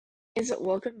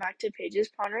Welcome back to Pages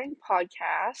Pondering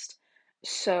Podcast.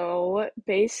 So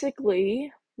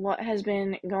basically, what has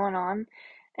been going on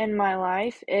in my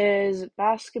life is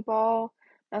basketball,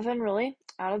 nothing really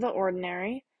out of the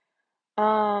ordinary.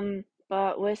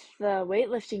 But with the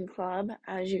weightlifting club,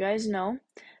 as you guys know,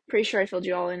 pretty sure I filled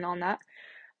you all in on that.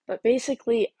 But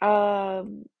basically,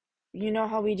 you know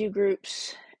how we do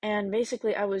groups, and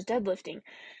basically I was deadlifting.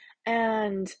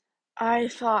 And I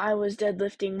thought I was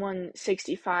deadlifting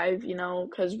 165,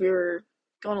 because we were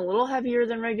going a little heavier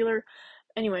than regular.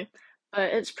 Anyway,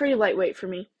 but it's pretty lightweight for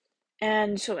me.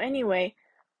 And so anyway,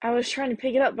 I was trying to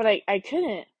pick it up, but I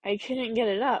couldn't. I couldn't get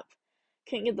it up.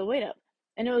 Couldn't get the weight up.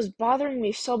 And it was bothering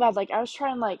me so bad. Like I was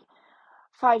trying like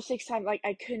 5, 6 times, like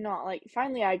I could not. Like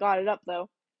finally I got it up though.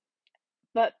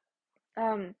 But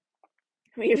um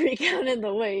we recounted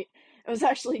the weight. It was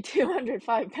actually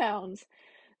 205 pounds.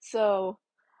 So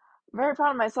very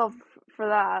proud of myself for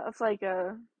that. That's like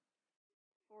a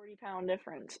 40-pound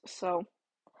difference. So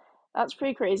that's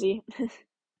pretty crazy.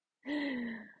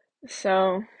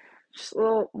 So just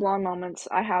little blonde moments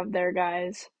I have there,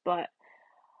 guys. But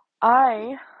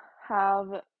I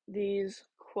have these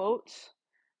quotes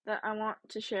that I want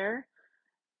to share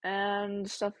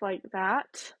and stuff like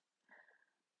that.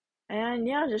 And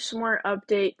yeah, just some more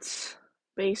updates,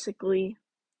 basically.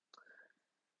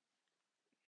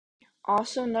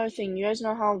 Also, another thing, you guys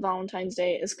know how Valentine's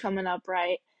Day is coming up,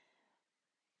 right?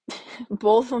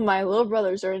 Both of my little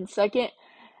brothers are in second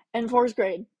and fourth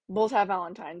grade. Both have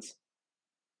Valentines.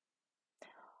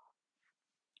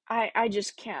 I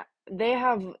just can't. They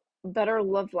have better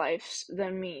love lives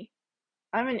than me.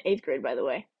 I'm in eighth grade, by the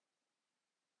way.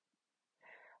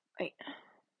 Like,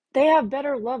 they have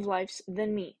better love lives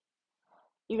than me.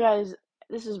 You guys,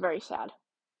 this is very sad.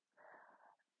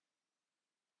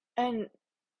 And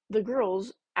the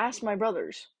girls asked my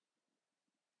brothers.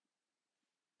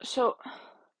 So,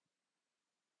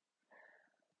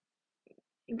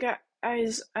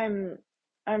 guys, I'm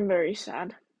very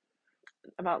sad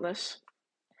about this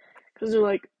because they're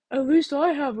like, at least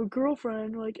I have a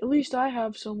girlfriend. Like, at least I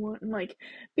have someone. I'm like,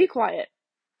 be quiet.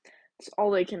 It's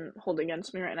all they can hold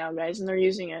against me right now, guys, and they're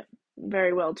using it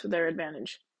very well to their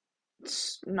advantage.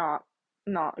 It's not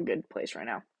a good place right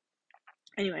now.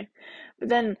 Anyway, but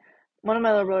then one of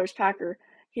my little brothers, Packer,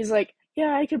 he's like,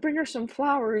 "Yeah, I could bring her some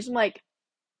flowers." I'm like,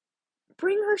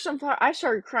 "Bring her some flowers." I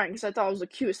started crying because I thought it was the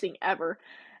cutest thing ever,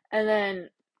 and then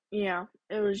yeah,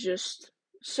 it was just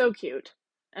so cute,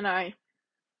 and I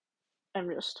am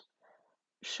just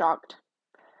shocked.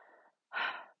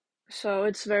 So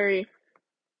it's very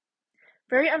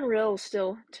unreal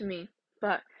still to me,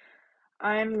 but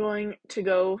I'm going to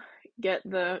go get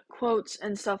the quotes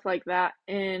and stuff like that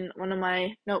in one of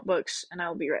my notebooks, and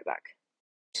I'll be right back.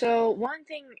 So, one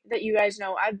thing that you guys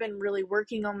know, I've been really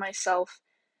working on myself,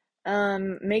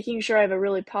 making sure I have a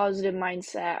really positive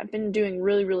mindset. I've been doing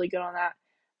really, really good on that.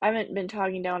 I haven't been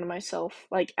talking down to myself,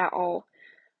 like, at all,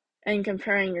 and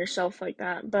comparing yourself like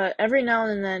that. But every now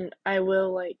and then, I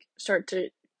will, like, start to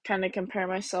kind of compare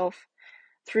myself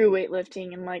through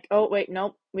weightlifting and like, oh wait,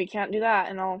 nope, we can't do that.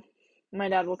 And my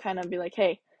dad will kind of be like,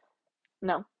 hey,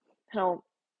 no, he'll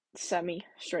set me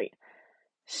straight.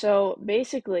 So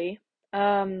basically,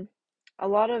 um, a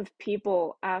lot of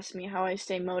people ask me how I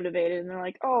stay motivated, and they're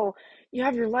like, oh, you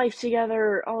have your life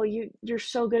together. Oh, you're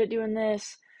so good at doing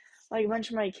this. Like a bunch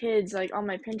of my kids, like on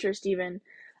my Pinterest even.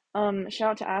 Shout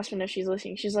out to Aspen if she's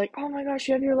listening. She's like, "Oh my gosh,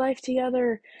 you have your life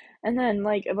together." And then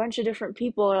like a bunch of different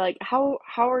people are like, "How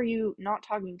are you not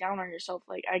talking down on yourself?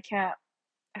 Like I can't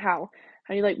how?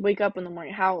 How do you like wake up in the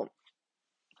morning? How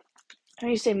do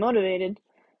you stay motivated?"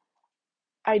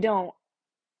 I don't.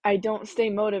 I don't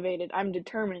stay motivated. I'm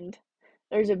determined.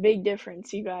 There's a big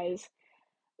difference, you guys.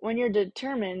 When you're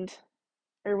determined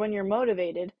or when you're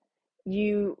motivated,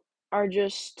 you are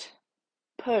just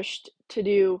pushed to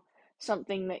do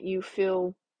something that you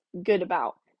feel good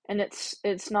about. And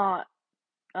it's not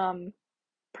um,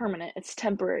 permanent, it's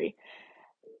temporary.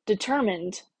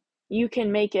 Determined, you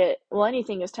can make it, well,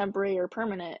 anything is temporary or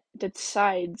permanent.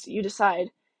 You decide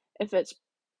if it's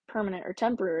permanent or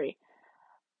temporary.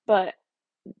 But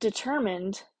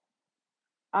determined,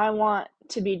 I want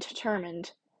to be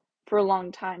determined for a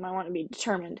long time. I want to be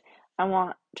determined. I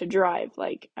want to drive,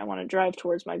 like, I want to drive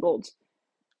towards my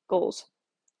goals.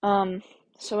 Um,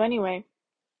 so anyway,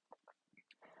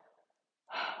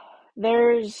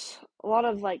 there's a lot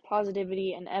of like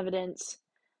positivity and evidence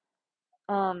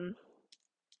um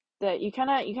that you kind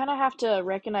of have to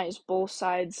recognize both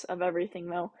sides of everything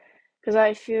though, because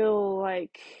I feel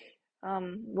like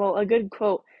well, a good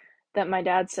quote that my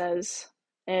dad says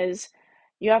is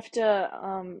You have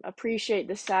to appreciate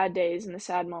the sad days and the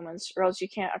sad moments, or else you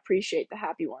can't appreciate the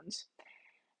happy ones.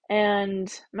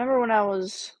 And remember when I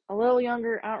was a little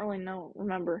younger, I don't really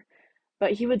remember,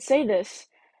 but he would say this,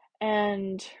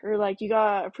 and or like, you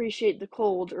gotta appreciate the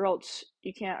cold, or else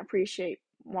you can't appreciate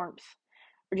warmth,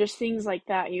 or just things like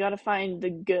that. You gotta find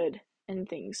the good in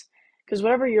things, because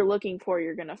whatever you're looking for,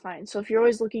 you're gonna find. So if you're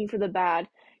always looking for the bad,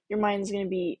 your mind's gonna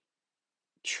be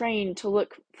trained to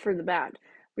look for the bad.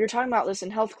 We were talking about this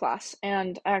in health class,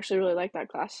 and I actually really like that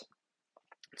class.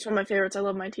 It's one of my favorites. I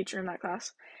love my teacher in that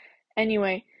class.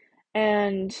 Anyway,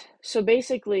 and so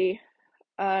basically,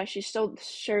 she still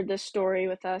shared this story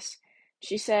with us.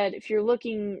 She said, if you're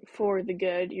looking for the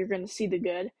good, you're going to see the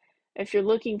good. If you're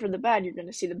looking for the bad, you're going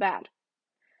to see the bad.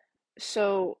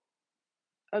 So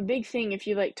a big thing, if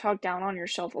you like talk down on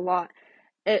yourself a lot,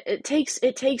 it takes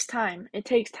time. It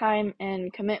takes time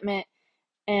and commitment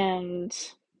and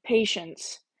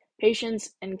patience. Patience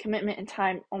and commitment and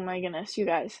time. Oh my goodness, you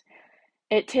guys.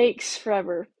 It takes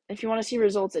forever. If you want to see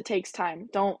results, it takes time.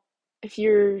 Don't, if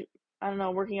you're, I don't know,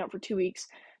 working out for 2 weeks,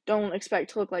 don't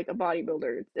expect to look like a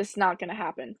bodybuilder. It's not going to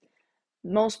happen.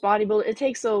 Most bodybuilders, it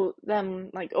takes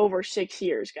them like over 6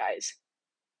 years, guys.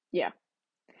 Yeah.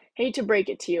 Hate to break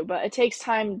it to you, but it takes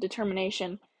time,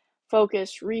 determination,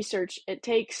 focus, research. It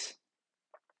takes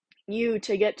you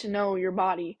to get to know your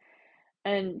body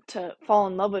and to fall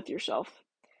in love with yourself.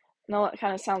 I know that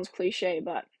kind of sounds cliche,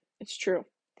 but it's true.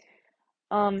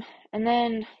 And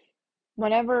then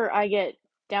whenever I get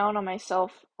down on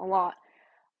myself a lot,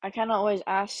 I kind of always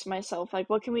ask myself, like,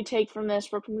 what can we take from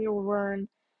this? What can we learn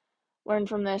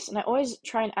from this? And I always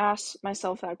try and ask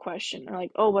myself that question, or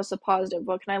like, oh, what's the positive?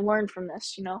 What can I learn from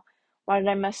this? Why did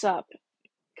I mess up?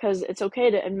 Because it's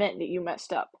okay to admit that you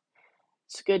messed up.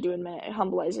 It's good to admit it. It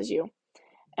humblizes you.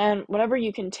 And whatever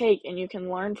you can take and you can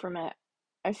learn from it,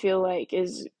 I feel like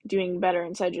is doing better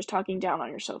instead of just talking down on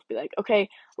yourself. Be like, okay,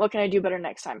 what can I do better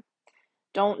next time?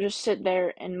 Don't just sit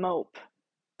there and mope.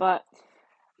 But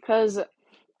because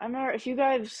I remember, if you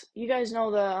guys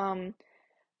know the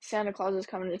Santa Claus is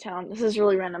coming to town. This is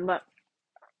really random, but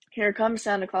here comes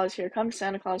Santa Claus, here comes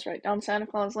Santa Claus, right down Santa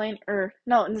Claus Lane. Or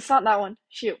no, it's not that one.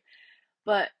 Shoot.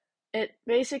 But it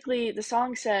basically, the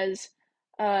song says,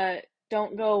 uh,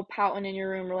 don't go pouting in your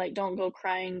room, or like don't go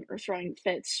crying or throwing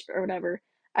fits or whatever.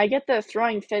 I get the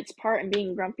throwing fits part and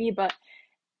being grumpy, but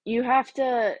you have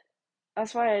to.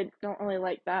 That's why I don't really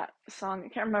like that song. I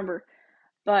can't remember,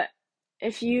 but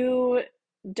if you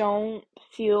don't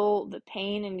feel the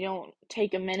pain and you don't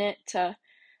take a minute to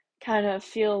kind of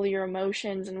feel your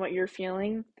emotions and what you're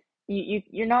feeling,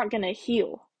 you're not gonna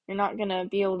heal. You're not gonna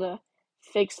be able to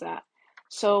fix that.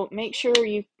 So make sure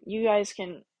you guys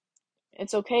can.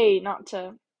 It's okay not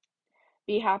to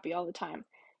be happy all the time,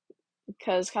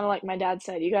 because kind of like my dad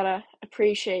said, you gotta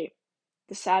appreciate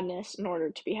the sadness in order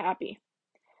to be happy.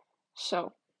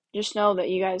 So just know that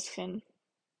you guys can.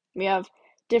 We have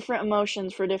different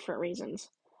emotions for different reasons.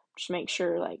 Just make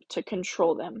sure like to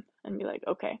control them and be like,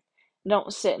 okay,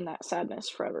 don't sit in that sadness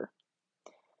forever.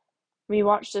 We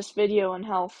watched this video in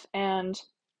health, and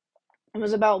it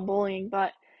was about bullying,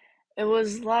 but it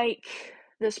was like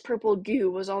this purple goo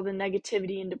was all the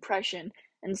negativity and depression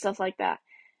and stuff like that.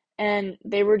 And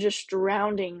they were just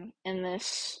drowning in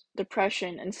this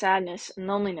depression and sadness and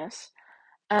loneliness.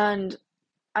 And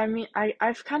I mean,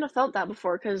 I've kind of felt that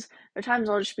before, because there are times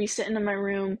I'll just be sitting in my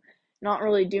room, not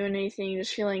really doing anything,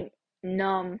 just feeling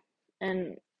numb,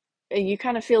 and you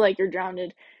kind of feel like you're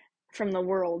drowned from the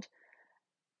world,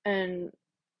 and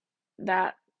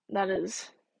that that is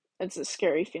it's a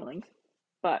scary feeling.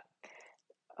 But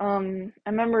I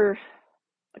remember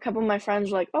a couple of my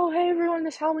friends were like, "Oh, hey everyone,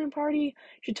 this Halloween party,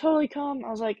 you should totally come." I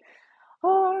was like,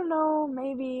 "Oh, I don't know,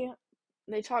 maybe."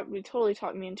 We totally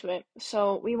talked me into it,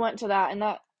 so we went to that, and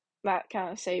that kind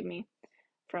of saved me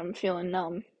from feeling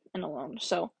numb and alone.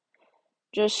 So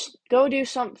just go do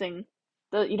something.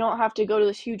 You don't have to go to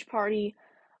this huge party,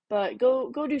 but go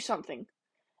do something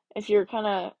if you're kind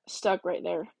of stuck right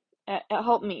there. It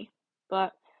helped me.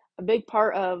 But a big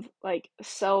part of like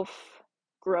self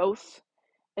growth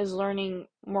is learning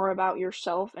more about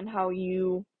yourself and how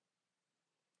you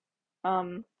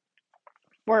um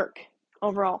work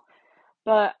overall.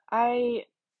 But I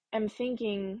am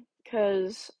thinking,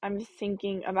 because I'm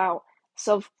thinking about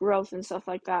self growth and stuff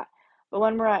like that. But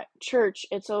when we're at church,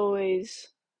 it's always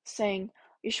saying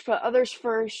you should put others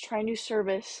first, try and do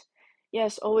service.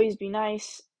 Yes, always be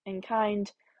nice and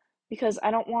kind, because I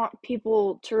don't want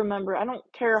people to remember. I don't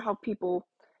care how people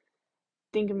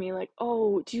think of me, like,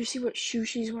 oh, do you see what shoe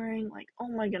she's wearing? Like, oh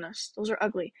my goodness, those are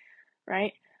ugly,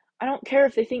 right? I don't care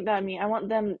if they think that of me. I want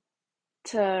them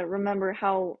to remember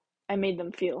how I made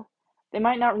them feel. They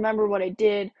might not remember what I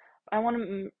did. I want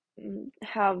to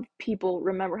have people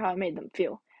remember how I made them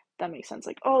feel. If that makes sense.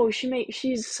 Like, oh,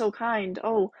 she's so kind.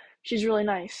 Oh, she's really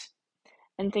nice,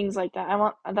 and things like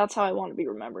that. That's how I want to be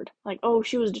remembered. Like, oh,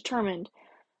 she was determined.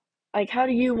 Like, how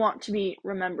do you want to be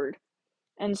remembered?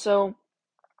 And so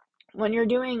when you're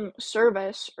doing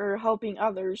service or helping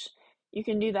others, you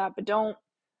can do that, but don't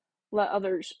let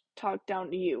others talk down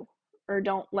to you, or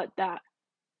don't let that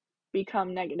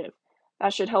become negative.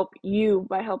 That should help you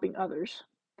by helping others,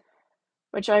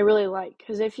 which I really like.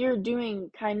 Because if you're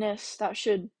doing kindness, that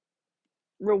should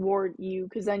reward you,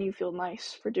 because then you feel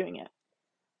nice for doing it.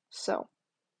 So,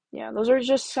 yeah, those are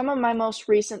just some of my most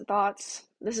recent thoughts.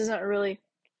 This isn't a really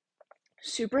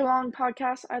super long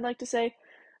podcast, I'd like to say,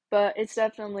 but it's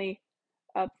definitely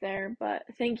up there. But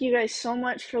thank you guys so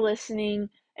much for listening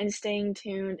and staying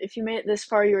tuned. If you made it this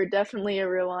far, you are definitely a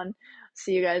real one.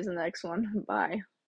 See you guys in the next one. Bye.